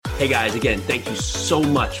Hey guys, again, thank you so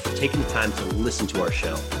much for taking the time to listen to our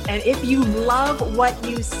show. And if you love what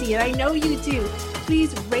you see, and I know you do,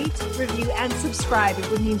 please rate, review, and subscribe.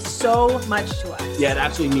 It would mean so much to us. Yeah, it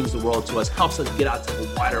absolutely means the world to us, helps us get out to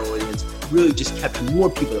a wider audience, really just capture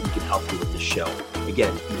more people that we can help you with the show.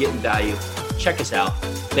 Again, if you're getting value, check us out.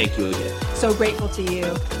 Thank you again. So grateful to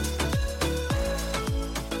you.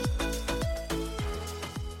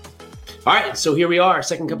 All right, so here we are,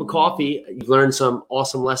 second cup of coffee. You've learned some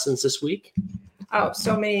awesome lessons this week. Oh,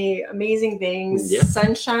 so many amazing things. Yeah.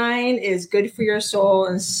 Sunshine is good for your soul,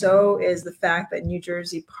 and so is the fact that New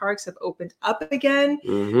Jersey parks have opened up again.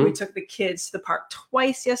 Mm-hmm. We took the kids to the park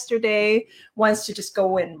twice yesterday, once to just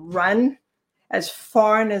go and run as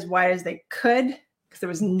far and as wide as they could because there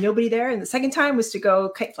was nobody there. And the second time was to go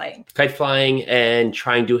kite flying. Kite flying and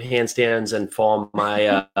try and do handstands and fall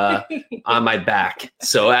on my back.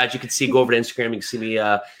 So as you can see, go over to Instagram, you can see me.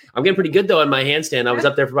 I'm getting pretty good though on my handstand. I was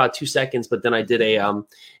up there for about 2 seconds, but then I did a.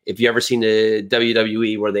 If you ever seen the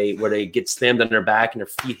WWE where they get slammed on their back and their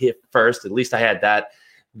feet hit first, at least I had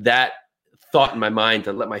that thought in my mind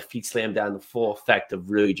to let my feet slam down, the full effect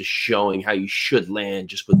of really just showing how you should land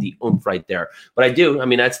just with the oomph right there. But I do. I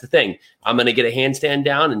mean, that's the thing. I'm going to get a handstand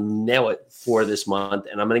down and nail it for this month.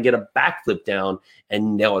 And I'm going to get a backflip down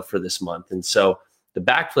and nail it for this month. And so the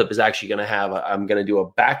backflip is actually going to have, I'm going to do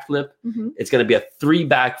a backflip. Mm-hmm. It's going to be a 3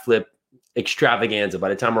 backflip extravaganza by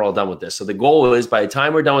the time we're all done with this. So the goal is by the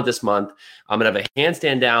time we're done with this month, I'm going to have a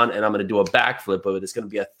handstand down and I'm going to do a backflip of it. It's going to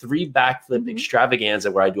be a 3 backflip extravaganza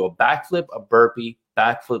where I do a backflip, a burpee,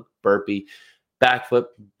 backflip, burpee, backflip,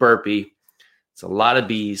 burpee. It's a lot of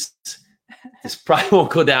B's. This probably won't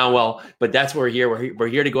go down well, but that's what we're here. We're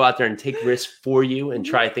here to go out there and take risks for you and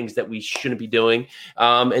try things that we shouldn't be doing.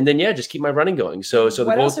 And then, just keep my running going. So the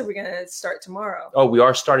what goal, else are we going to start tomorrow? Oh, we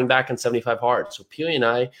are starting back on 75 hard. So Peely and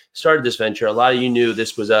I started this venture. A lot of you knew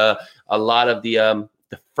this was a lot of the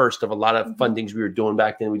first of a lot of fun things we were doing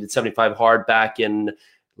back then. We did 75 hard back in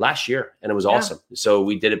last year, and it was awesome. So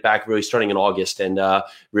we did it back really starting in August, and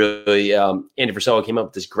really Andy Frisella came up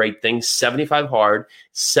with this great thing: 75 hard,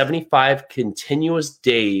 75 continuous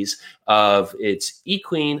days of it's eat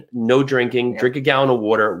clean, no drinking, drink a gallon of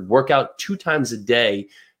water, work out 2 times a day,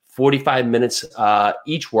 45 minutes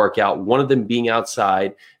each workout, one of them being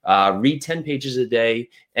outside, read 10 pages a day,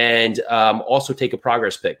 and also take a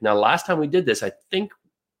progress pic. Now, last time we did this, I think,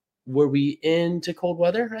 were we into cold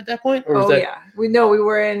weather at that point? Or we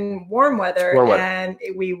were in warm weather. And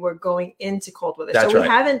we were going into cold weather. That's so we right.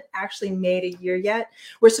 haven't actually made a year yet.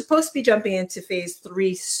 We're supposed to be jumping into phase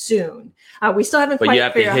 3 soon. We still haven't quite figured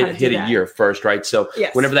out how to do that. But you have to hit a year first, right? So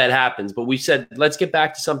whenever that happens, but we said, let's get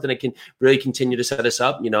back to something that can really continue to set us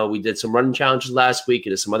up. We did some running challenges last week.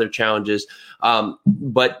 We did some other challenges.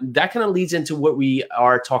 But that kind of leads into what we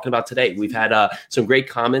are talking about today. We've had some great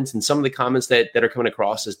comments, and some of the comments that are coming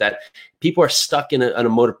across is that people are stuck in a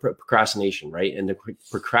mode of procrastination, right? And the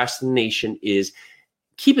procrastination is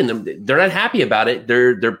keeping them. They're not happy about it.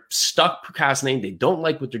 They're stuck procrastinating. They don't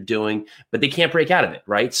like what they're doing, but they can't break out of it,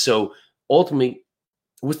 right? So ultimately,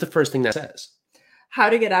 what's the first thing that says? How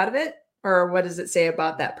to get out of it? Or what does it say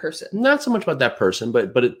about that person? Not so much about that person,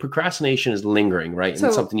 but procrastination is lingering, right? And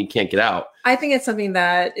it's something you can't get out. I think it's something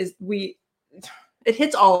that it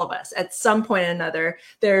hits all of us at some point or another.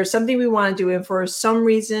 There's something we want to do, and for some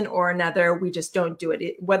reason or another, we just don't do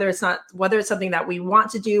it. Whether it's something that we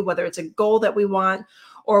want to do, whether it's a goal that we want,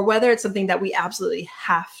 or whether it's something that we absolutely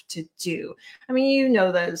have to do. I mean, you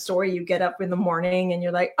know the story. You get up in the morning and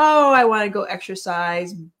you're like, oh, I want to go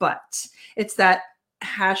exercise, but it's that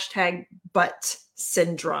hashtag but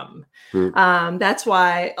syndrome. That's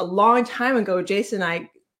why a long time ago, Jason and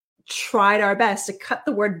I tried our best to cut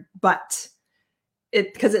the word but.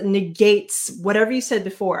 Because it negates whatever you said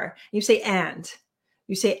before. You say and.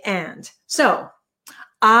 So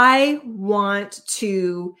I want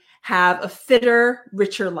to have a fitter,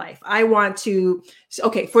 richer life. I want to,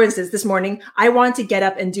 for instance, this morning, I want to get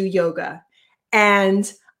up and do yoga, and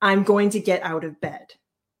I'm going to get out of bed.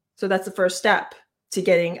 So that's the first step to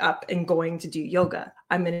getting up and going to do yoga.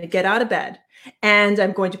 I'm going to get out of bed, and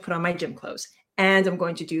I'm going to put on my gym clothes, and I'm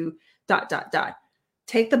going to do ...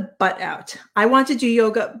 Take the but out. I want to do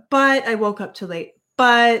yoga, but I woke up too late.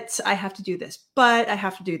 But I have to do this. But I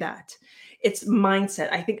have to do that. It's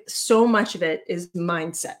mindset. I think so much of it is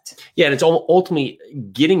mindset. Yeah, and it's ultimately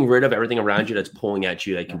getting rid of everything around you that's pulling at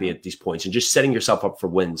you that can be at these points and just setting yourself up for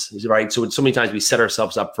wins, right? So many times we set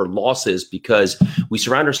ourselves up for losses because we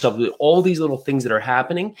surround ourselves with all these little things that are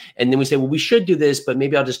happening. And then we say, well, we should do this, but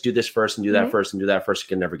maybe I'll just do this first and do that first and do that first. You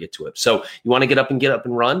can never get to it. So you want to get up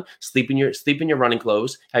and run, sleep in your running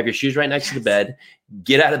clothes, have your shoes right next to the bed,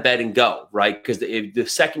 get out of bed and go, right? Because the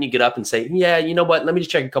second you get up and say, yeah, you know what, let me just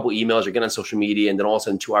check a couple emails or get on social media, and then all of a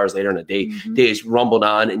sudden 2 hours later in a day, day is rumbled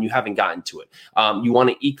on and you haven't gotten to it. You want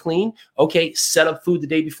to eat clean? Okay, set up food the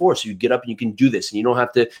day before so you get up and you can do this, and you don't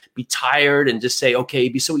have to be tired and just say, okay,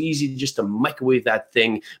 it'd be so easy just to microwave that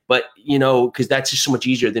thing. But, you know, because that's just so much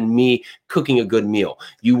easier than me cooking a good meal.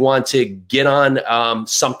 You want to get on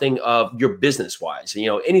something of your business wise, you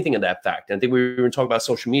know, anything of that fact. And I think we were even talking about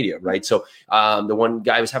social media, right? So the one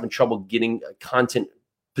guy was having trouble getting content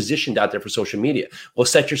positioned out there for social media. Well,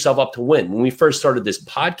 set yourself up to win. When we first started this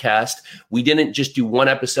podcast, we didn't just do one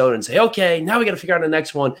episode and say, okay, now we got to figure out the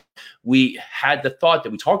next one. We had the thought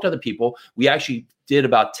that we talked to other people. We actually did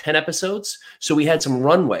about 10 episodes. So we had some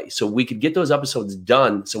runway so we could get those episodes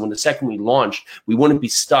done. So when the second we launched, we wouldn't be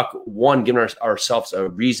stuck, one, giving ourselves a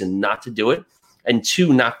reason not to do it, and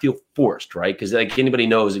two, not feel forced, right? Because like anybody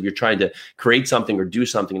knows, if you're trying to create something or do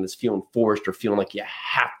something and it's feeling forced or feeling like you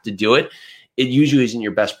have to do it, it usually isn't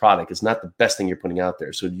your best product. It's not the best thing you're putting out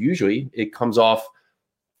there. So usually it comes off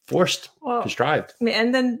forced, contrived.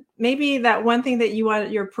 And then maybe that one thing that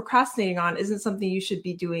you're procrastinating on isn't something you should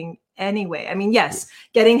be doing anyway. I mean, yes,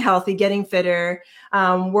 getting healthy, getting fitter,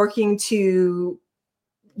 working to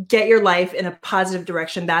get your life in a positive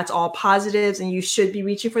direction. That's all positives and you should be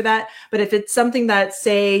reaching for that. But if it's something that,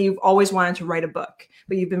 say, you've always wanted to write a book,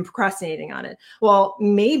 but you've been procrastinating on it, well,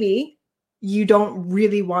 maybe you don't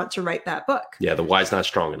really want to write that book. Yeah, the why's not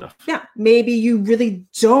strong enough. Yeah, maybe you really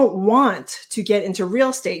don't want to get into real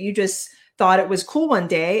estate. You just thought it was cool one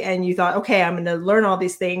day and you thought, okay, I'm going to learn all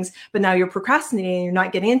these things, but now you're procrastinating and you're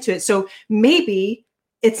not getting into it. So maybe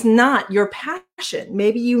it's not your passion.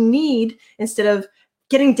 Maybe you need, instead of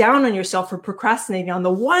getting down on yourself for procrastinating on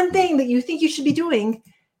the one thing that you think you should be doing,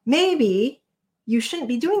 maybe you shouldn't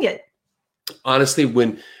be doing it. Honestly,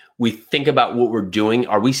 when we think about what we're doing,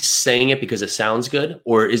 are we saying it because it sounds good,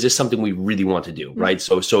 or is this something we really want to do, right?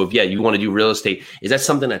 So if, yeah, you want to do real estate, is that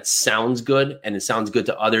something that sounds good and it sounds good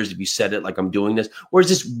to others if you said it like I'm doing this, or is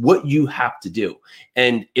this what you have to do?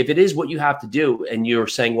 And if it is what you have to do and you're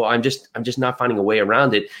saying, well, I'm just not finding a way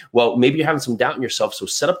around it, well, maybe you're having some doubt in yourself. So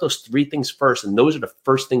set up those 3 things first, and those are the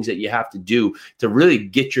first things that you have to do to really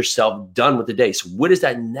get yourself done with the day. So what is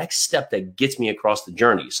that next step that gets me across the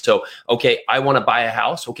journey? So, okay, I want to buy a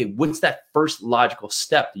house. Okay, what's that first logical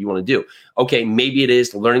step that you want to do? Okay, maybe it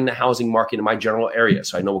is learning the housing market in my general area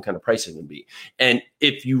so I know what kind of pricing would be. And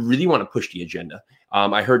if you really want to push the agenda,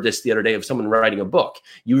 I heard this the other day of someone writing a book.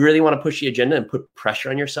 You really want to push the agenda and put pressure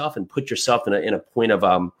on yourself and put yourself in a point of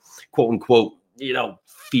quote unquote,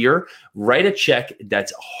 fear. Write a check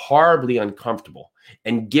that's horribly uncomfortable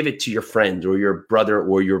and give it to your friend or your brother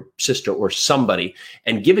or your sister or somebody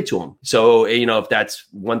and give it to them. So, if that's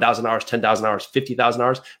 1,000 hours, 10,000 hours, 50,000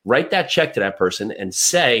 hours, write that check to that person and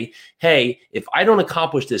say, hey, if I don't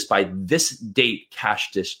accomplish this by this date,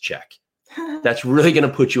 cash this check. That's really going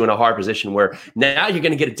to put you in a hard position where now you're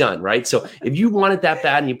going to get it done, right? So if you want it that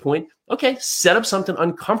bad and you point, okay, set up something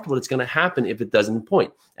uncomfortable that's going to happen if it doesn't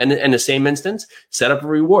point. And in the same instance, set up a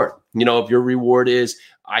reward. If your reward is,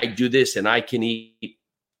 I do this and I can eat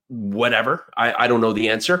whatever, I don't know the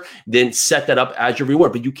answer, then set that up as your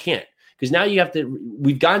reward, but you can't. Because now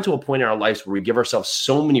we've gotten to a point in our lives where we give ourselves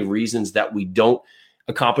so many reasons that we don't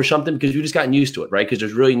accomplish something because we've just gotten used to it, right? Because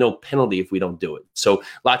there's really no penalty if we don't do it. So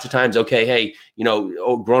lots of times, okay, hey,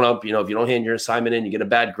 grown up, if you don't hand your assignment in, you get a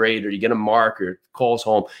bad grade or you get a mark or calls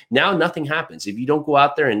home. Now nothing happens. If you don't go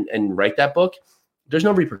out there and write that book, there's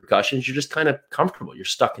no repercussions. You're just kind of comfortable. You're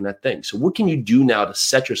stuck in that thing. So what can you do now to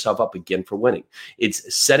set yourself up again for winning?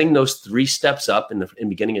 It's setting those 3 steps up in the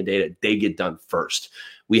beginning of the day that they get done first.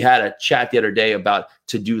 We had a chat the other day about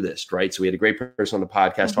to-do list, right? So we had a great person on the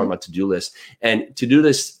podcast talking about to-do lists. And to-do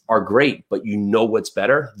lists are great, but what's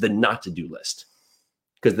better? The not to-do list.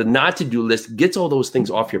 Because the not to-do list gets all those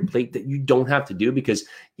things off your plate that you don't have to do because,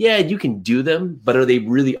 yeah, you can do them, but are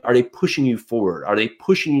they pushing you forward? Are they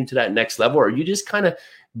pushing you to that next level? Or are you just kind of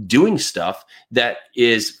doing stuff that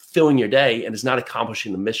is filling your day and is not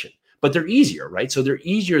accomplishing the mission? But they're easier, right? So they're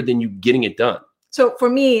easier than you getting it done. So for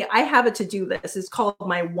me, I have a to-do list. It's called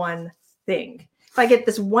my one thing. If I get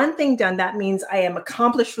this one thing done, that means I am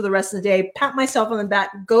accomplished for the rest of the day. Pat myself on the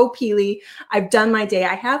back, go Peely. I've done my day.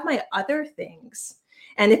 I have my other things.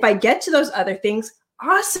 And if I get to those other things,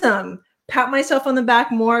 awesome. Pat myself on the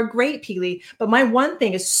back more, great Peely. But my one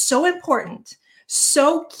thing is so important,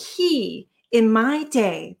 so key in my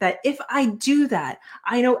day that if I do that,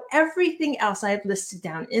 I know everything else I have listed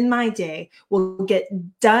down in my day will get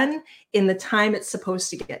done in the time it's supposed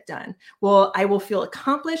to get done. Well, I will feel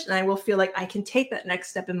accomplished and I will feel like I can take that next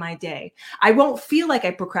step in my day. I won't feel like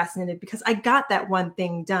I procrastinated because I got that one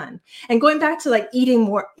thing done. And going back to like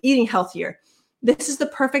eating healthier, this is the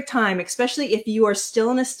perfect time, especially if you are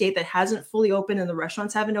still in a state that hasn't fully opened and the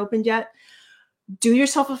restaurants haven't opened yet. Do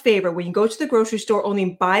yourself a favor. When you go to the grocery store,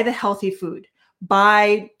 only buy the healthy food.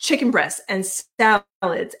 Buy chicken breasts and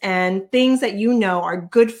salads and things that you know are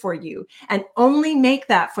good for you, and only make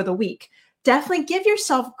that for the week. Definitely give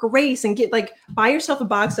yourself grace and buy yourself a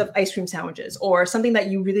box of ice cream sandwiches or something that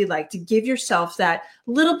you really like to give yourself that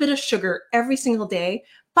little bit of sugar every single day,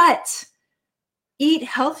 but eat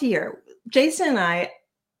healthier. Jason and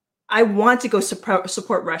I want to go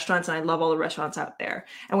support restaurants, and I love all the restaurants out there.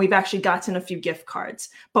 And we've actually gotten a few gift cards,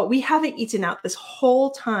 but we haven't eaten out this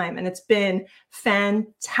whole time. And it's been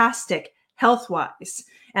fantastic health-wise.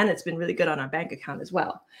 And it's been really good on our bank account as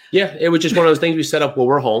well. Yeah, it was just one of those things we set up while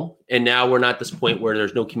we're home. And now we're not at this point where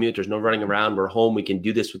there's no commute, there's no running around. We're home. We can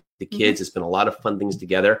do this with the kids. Mm-hmm. It's been a lot of fun things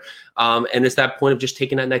together. And it's that point of just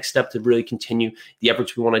taking that next step to really continue the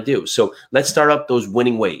efforts we want to do. So let's start up those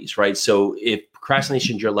winning ways, right? So if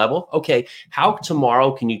procrastination is your level, okay, how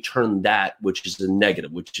tomorrow can you turn that, which is a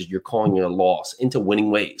negative, which is you're calling it a loss, into winning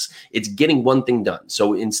ways? It's getting one thing done.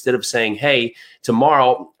 So instead of saying, hey,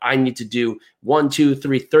 tomorrow I need to do 1, 2,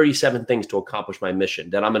 3, 37 things to accomplish my mission,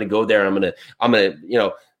 then I'm going to go there. I'm going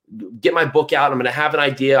to, get my book out. I'm going to have an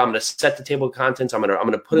idea. I'm going to set the table of contents. I'm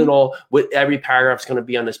going to put it all with every paragraph is going to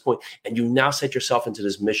be on this point. And you now set yourself into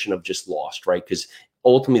this mission of just lost, right? Because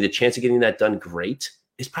ultimately the chance of getting that done great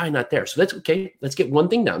is probably not there. So that's okay. Let's get one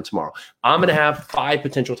thing down tomorrow. I'm going to have 5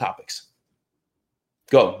 potential topics.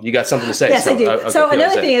 Go. You got something to say. Yes, I do. Okay, so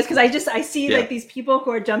another thing is, because I see like these people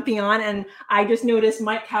who are jumping on, and I just noticed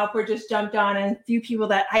Mike Cowper just jumped on, and a few people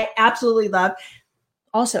that I absolutely love.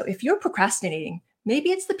 Also, if you're procrastinating,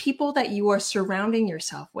 maybe it's the people that you are surrounding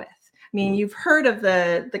yourself with. I mean, you've heard of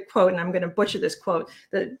the quote, and I'm going to butcher this quote,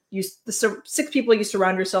 the 6 people you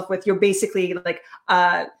surround yourself with, you're basically like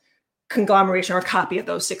a conglomeration or a copy of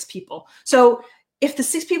those 6 people. So if the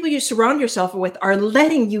 6 people you surround yourself with are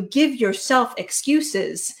letting you give yourself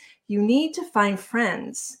excuses, you need to find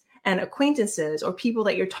friends and acquaintances or people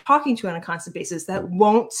that you're talking to on a constant basis that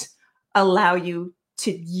won't allow you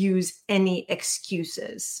to use any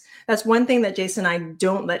excuses. That's one thing that Jason and I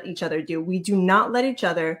don't let each other do. We do not let each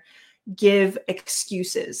other give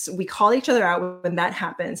excuses. We call each other out when that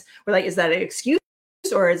happens. We're like, is that an excuse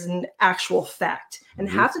or is it an actual fact? And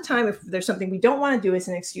half the time, if there's something we don't want to do, it's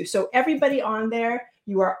an excuse. So everybody on there,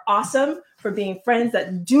 you are awesome for being friends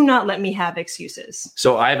that do not let me have excuses.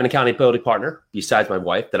 So I have an accountability partner besides my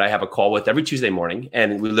wife that I have a call with every Tuesday morning.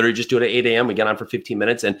 And we literally just do it at 8 a.m. We get on for 15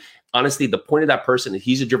 minutes. And honestly, the point of that person,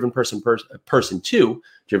 he's a driven person too,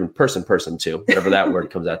 whatever that word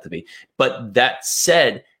comes out to be. But that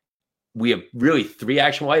said, we have really 3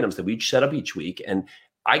 actionable items that we each set up each week. And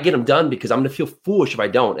I get them done because I'm going to feel foolish if I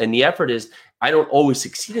don't. And the effort is, I don't always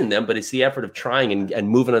succeed in them, but it's the effort of trying and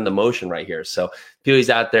moving on the motion right here. So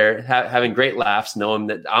Peely's out there having great laughs, knowing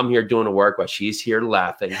that I'm here doing the work while she's here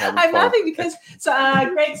laughing. I'm laughing because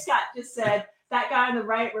Greg Scott just said, that guy on the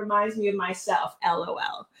right reminds me of myself,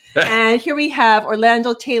 LOL. And here we have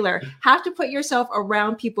Orlando Taylor. Have to put yourself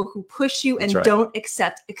around people who push you and don't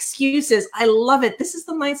accept excuses. I love it. This is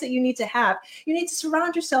the mindset you need to have. You need to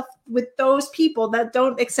surround yourself with those people that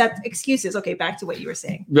don't accept excuses. Okay, back to what you were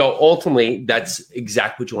saying. Well, ultimately, that's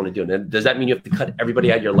exactly what you want to do. And does that mean you have to cut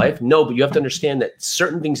everybody out of your life? No, but you have to understand that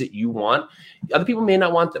certain things that you want, other people may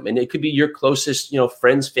not want them. And it could be your closest,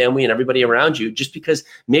 friends, family, and everybody around you, just because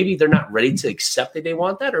maybe they're not ready to accept that they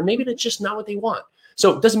want that, or maybe that's just not what they want.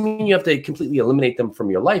 So it doesn't mean you have to completely eliminate them from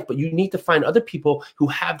your life, but you need to find other people who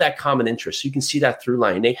have that common interest. So you can see that through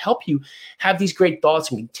line. They help you have these great thoughts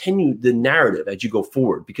and continue the narrative as you go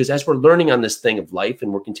forward. Because as we're learning on this thing of life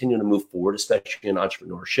and we're continuing to move forward, especially in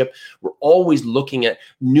entrepreneurship, we're always looking at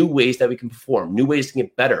new ways that we can perform, new ways to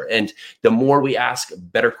get better. And the more we ask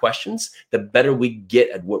better questions, the better we get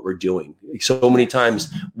at what we're doing. So many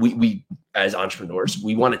times we as entrepreneurs,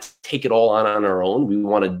 we want to take it all on our own. We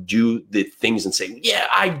want to do the things and say, yeah,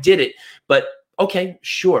 I did it. But okay,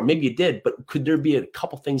 sure, maybe you did. But could there be a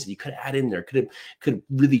couple things that you could add in there? Could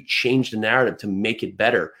really change the narrative to make it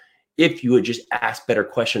better if you would just ask better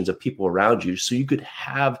questions of people around you, so you could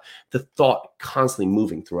have the thought constantly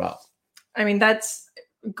moving throughout. I mean, that's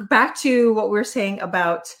back to what we're saying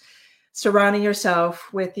about surrounding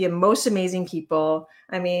yourself with the most amazing people.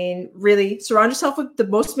 I mean, really surround yourself with the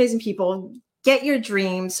most amazing people. get your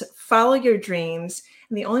dreams, follow your dreams.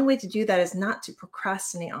 And the only way to do that is not to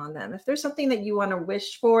procrastinate on them. If there's something that you want to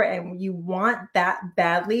wish for and you want that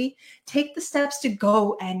badly, take the steps to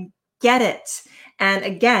go and get it. And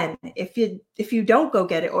again, if you don't go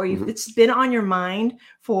get it, or it's been on your mind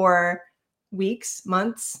for weeks,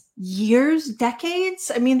 months, years,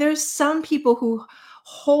 decades. I mean, there's some people who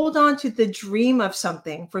hold on to the dream of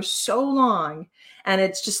something for so long, and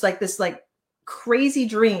it's just like this like crazy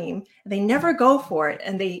dream. They never go for it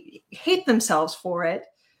and they hate themselves for it.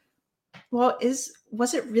 Well,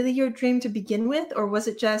 was it really your dream to begin with, or was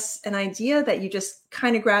it just an idea that you just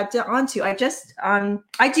kind of grabbed onto? I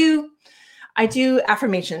do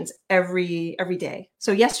affirmations every day.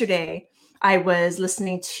 So yesterday I was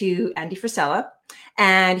listening to Andy Frisella,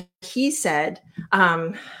 and he said,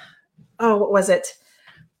 what was it?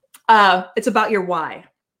 It's about your why.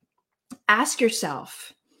 Ask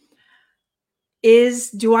yourself,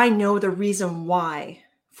 do I know the reason why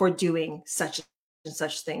for doing such and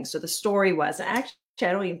such things? So the story was, actually,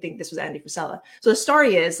 I don't even think this was Andy Frisella. So the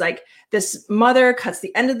story is like this mother cuts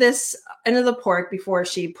the end of the pork before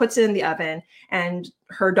she puts it in the oven, and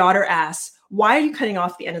her daughter asks, "Why are you cutting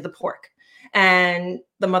off the end of the pork?" And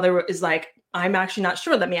the mother is like, "I'm actually not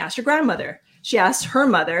sure. Let me ask your grandmother." She asks her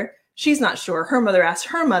mother. She's not sure. Her mother asks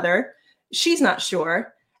her mother. She's not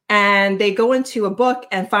sure. And they go into a book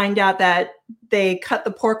and find out that they cut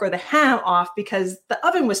the pork or the ham off because the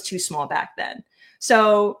oven was too small back then.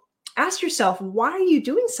 So ask yourself, why are you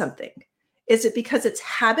doing something? Is it because it's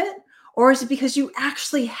habit, or is it because you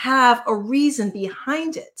actually have a reason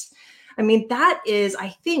behind it? I mean, that is, I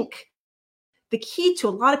think, the key to a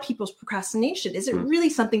lot of people's procrastination. Is it really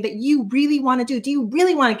something that you really want to do? Do you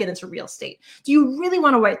really want to get into real estate? Do you really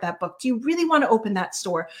want to write that book? Do you really want to open that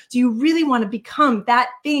store? Do you really want to become that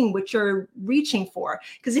thing which you're reaching for?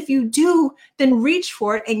 Because if you do, then reach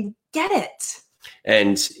for it and get it.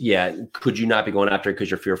 And yeah, could you not be going after it because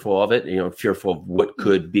you're fearful of it? Fearful of what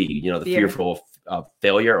could be, fearful of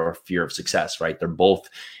failure or fear of success, right? They're both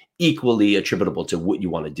equally attributable to what you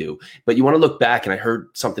want to do. But you want to look back, and I heard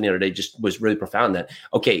something the other day just was really profound, that,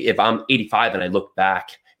 okay, if I'm 85 and I look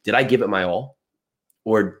back, did I give it my all?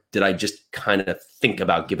 Or did I just kind of think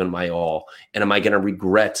about giving my all? And am I going to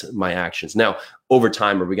regret my actions? Now, over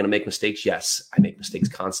time, are we going to make mistakes? Yes, I make mistakes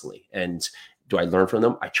constantly. And do I learn from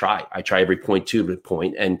them? I try every point to the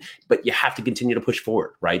point, but you have to continue to push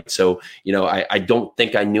forward, right? So, I don't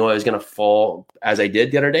think I knew I was going to fall as I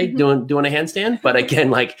did the other day doing a handstand. But again,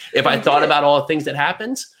 like if I thought about all the things that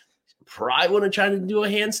happened, probably wouldn't try to do a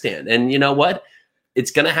handstand. And you know what?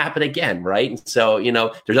 It's going to happen again, right? And so,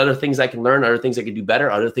 there's other things I can learn, other things I can do better,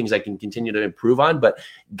 other things I can continue to improve on, but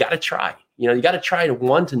you got to try. You got to try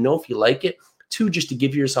to know if you like it, 2, just to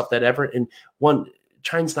give yourself that effort, and 1,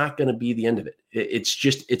 trying's not going to be the end of it.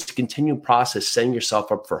 It's a continued process, setting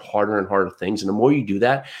yourself up for harder and harder things. And the more you do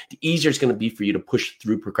that, the easier it's going to be for you to push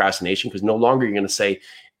through procrastination, because no longer you're going to say,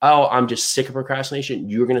 "Oh, I'm just sick of procrastination."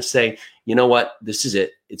 You're going to say, "You know what? This is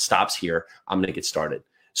it. It stops here. I'm going to get started."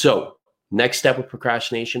 So next step with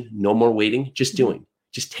procrastination, no more waiting, just doing.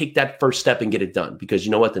 Just take that first step and get it done, because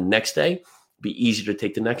you know what? The next day, be easier to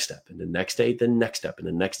take the next step, and the next day, the next step, and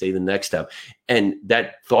the next day, the next step. And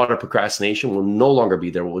that thought of procrastination will no longer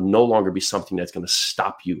be there. It will no longer be something that's going to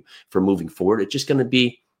stop you from moving forward. It's just going to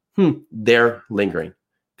be there lingering,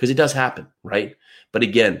 because it does happen, right? But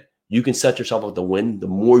again, you can set yourself up to win. The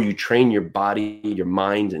more you train your body, your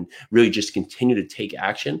mind, and really just continue to take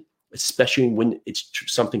action, especially when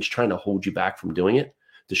something's trying to hold you back from doing it,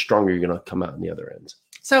 the stronger you're going to come out on the other end.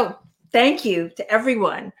 So thank you to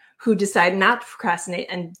everyone who decided not to procrastinate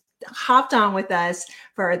and hopped on with us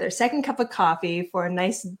for their second cup of coffee, for a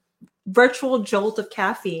nice virtual jolt of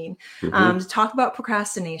caffeine, to talk about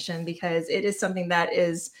procrastination, because it is something that it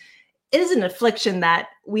is an affliction that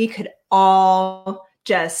we could all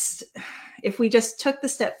just, if we just took the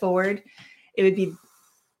step forward, it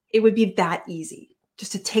would be that easy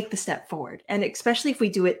just to take the step forward. And especially if we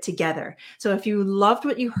do it together. So if you loved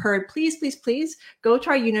what you heard, please, please, please go to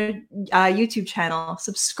our YouTube channel,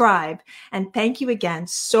 subscribe, and thank you again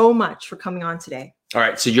so much for coming on today. All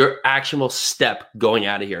right. So your actionable step going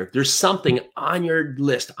out of here, there's something on your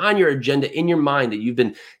list, on your agenda, in your mind that you've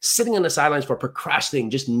been sitting on the sidelines for, procrastinating,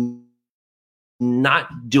 just not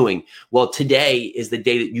doing. Well, today is the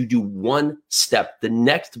day that you do one step, the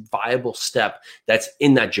next viable step that's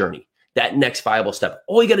in that journey. That next viable step.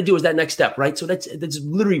 All you got to do is that next step, right? So that's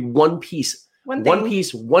literally one piece of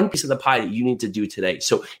the pie that you need to do today.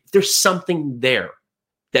 So if there's something there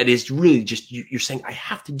that is really just, you're saying, I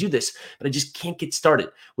have to do this, but I just can't get started.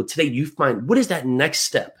 Well, today you find, what is that next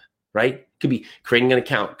step, right? Could be creating an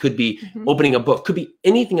account, could be opening a book, could be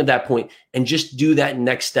anything at that point, and just do that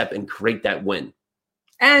next step and create that win.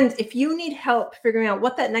 And if you need help figuring out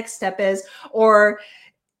what that next step is, or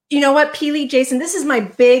you know what, Peely, Jason, this is my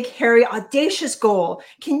big, hairy, audacious goal.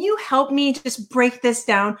 Can you help me just break this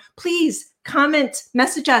down? Please comment,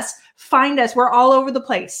 message us, find us. We're all over the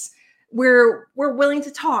place. We're willing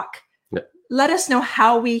to talk. Yep. Let us know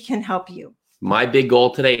how we can help you. My big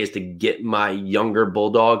goal today is to get my younger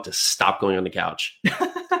bulldog to stop going on the couch.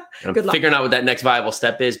 And I'm figuring out what that next viable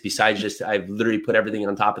step is. Besides just, I've literally put everything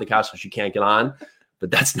on top of the couch so she can't get on.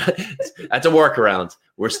 But that's a workaround.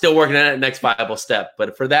 We're still working on that next viable step.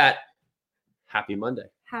 But for that, happy Monday.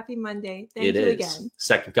 Happy Monday. Thank you again.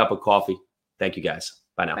 Second cup of coffee. Thank you guys.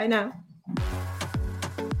 Bye now. Bye now.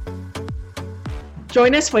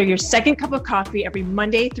 Join us for your second cup of coffee every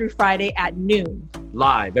Monday through Friday at noon.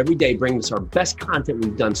 Live every day, bringing us our best content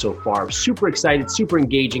we've done so far. Super excited, super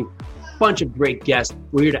engaging. Bunch of great guests.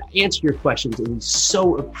 We're here to answer your questions, and we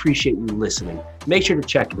so appreciate you listening. Make sure to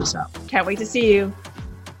check this out. Can't wait to see you.